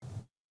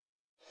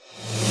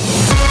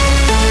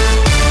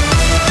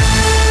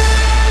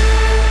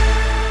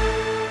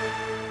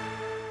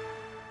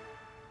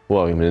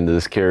Welcome into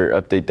this carrier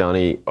update,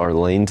 Donny. Our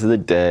lanes of the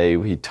day.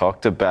 We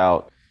talked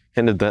about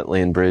kind of that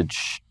land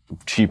bridge,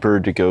 cheaper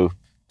to go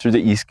through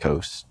the East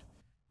Coast.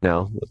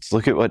 Now, let's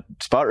look at what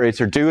spot rates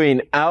are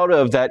doing out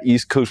of that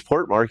East Coast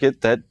port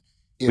market that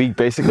we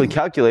basically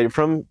calculated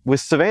from with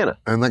Savannah.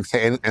 And like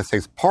say,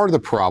 part of the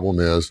problem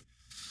is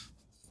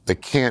they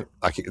can't,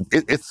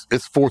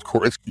 it's fourth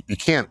quarter. You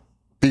can't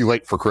be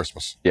late for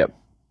Christmas. Yep.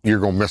 You're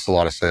going to miss a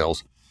lot of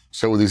sales.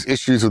 So with these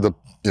issues of the,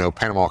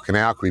 Panama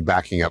Canal could be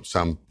backing up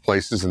some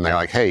places, and they're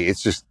like, hey,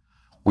 it's just,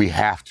 we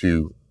have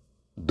to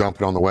dump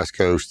it on the West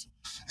Coast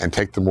and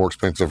take the more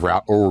expensive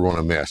route or we're going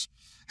to miss.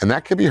 And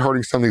that could be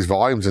hurting some of these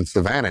volumes in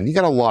Savannah. And you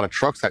got a lot of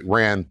trucks that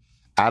ran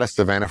out of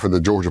Savannah for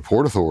the Georgia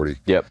Port Authority.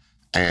 Yep.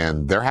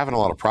 And they're having a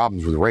lot of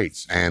problems with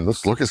rates. And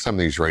let's look at some of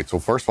these rates. Well,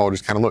 first of all,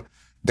 just kind of look,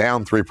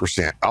 down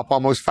 3%, up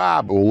almost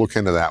 5%, but we'll look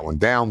into that one.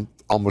 Down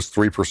almost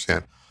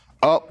 3%,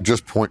 up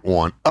just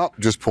 0.1, up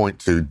just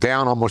 0.2,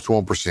 down almost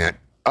 1%,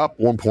 up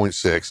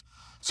 1.6.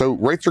 So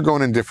rates are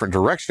going in different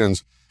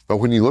directions, but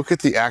when you look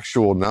at the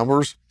actual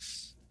numbers,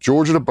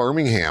 Georgia to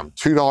Birmingham,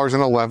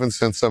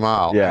 $2.11 a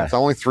mile. Yeah. It's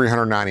only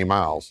 390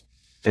 miles.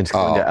 It's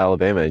going to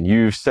Alabama, and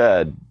you've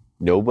said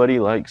nobody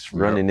likes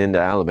running into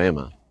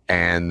Alabama.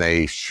 And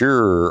they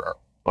sure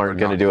aren't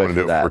going to do it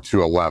for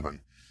 211.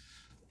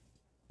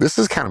 This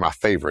is kind of my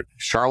favorite.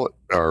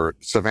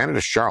 Savannah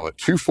to Charlotte,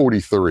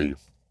 243.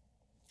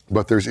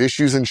 But there's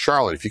issues in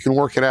Charlotte. If you can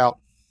work it out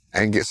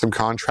and get some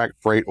contract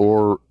freight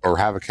or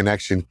have a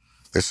connection,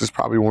 this is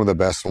probably one of the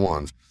best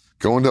ones.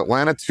 Going to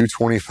Atlanta,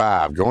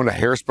 225. Going to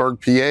Harrisburg,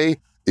 PA, even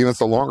if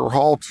it's a longer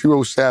haul,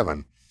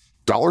 207.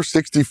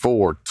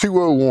 $1.64,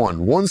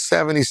 201,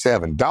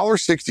 177,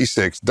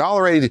 $1.66,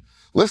 $1.80.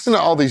 Listen to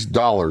all these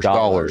dollars.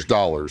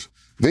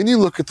 Then you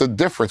look at the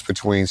difference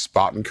between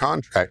spot and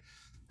contract,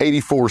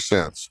 84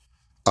 cents.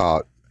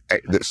 The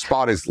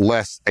spot is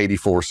less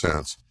 84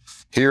 cents.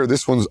 Here,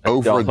 this one's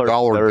over a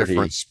 $1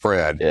 difference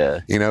spread. Yeah.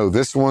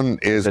 This one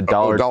is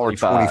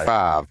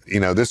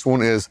 $1.25. This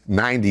one is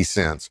 90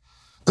 cents.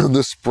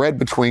 The spread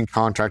between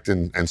contract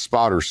and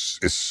spotters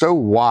is so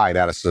wide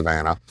out of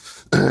Savannah.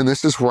 And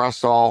this is where I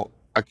saw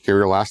a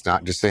carrier last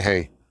night just say,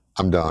 hey,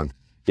 I'm done.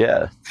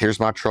 Yeah. Here's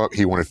my truck.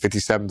 He wanted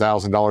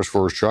 $57,000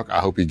 for his truck. I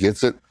hope he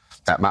gets it.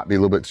 That might be a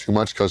little bit too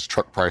much because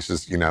truck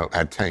prices,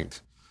 had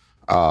tanked.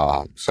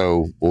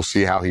 So we'll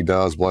see how he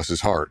does. Bless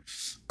his heart.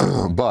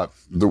 But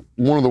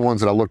one of the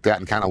ones that I looked at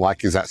and kind of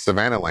like is that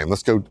Savannah lane.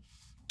 Let's go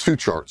 2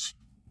 charts.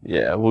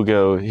 Yeah, we'll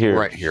go here.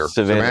 Right here.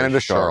 Savannah to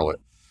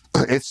Charlotte.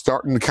 It's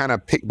starting to kind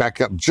of pick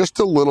back up just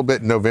a little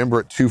bit in November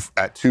at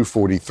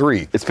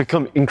 243. It's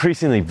become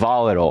increasingly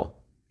volatile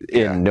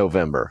in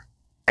November.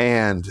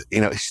 And,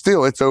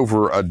 still it's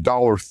over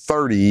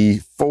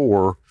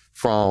 $1.34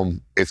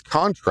 from its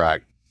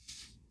contract.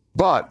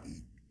 But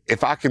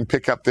if I can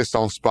pick up this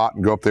on spot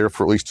and go up there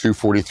for at least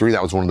 243,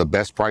 that was one of the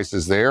best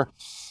prices there.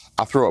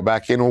 I throw it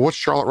back in. Well, what's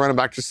Charlotte running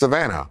back to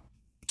Savannah?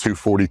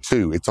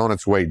 242. It's on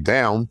its way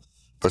down,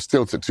 but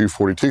still it's at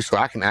 242. So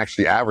I can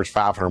actually average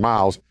 500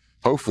 miles,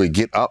 hopefully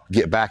get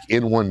back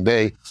in one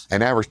day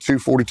and average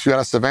 242 out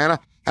of Savannah.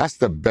 That's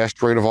the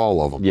best rate of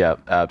all of them. Yeah,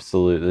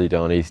 absolutely,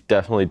 Donny.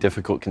 Definitely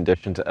difficult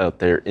conditions out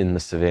there in the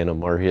Savannah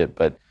market,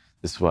 but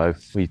this is why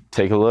we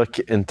take a look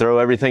and throw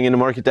everything into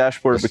Market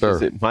Dashboard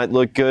because it might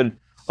look good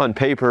on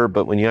paper,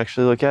 but when you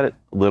actually look at it,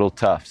 a little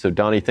tough. So,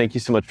 Donny, thank you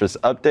so much for this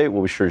update.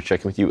 We'll be sure to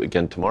check in with you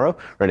again tomorrow.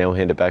 Right now, we'll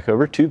hand it back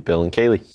over to Bill and Kaylee.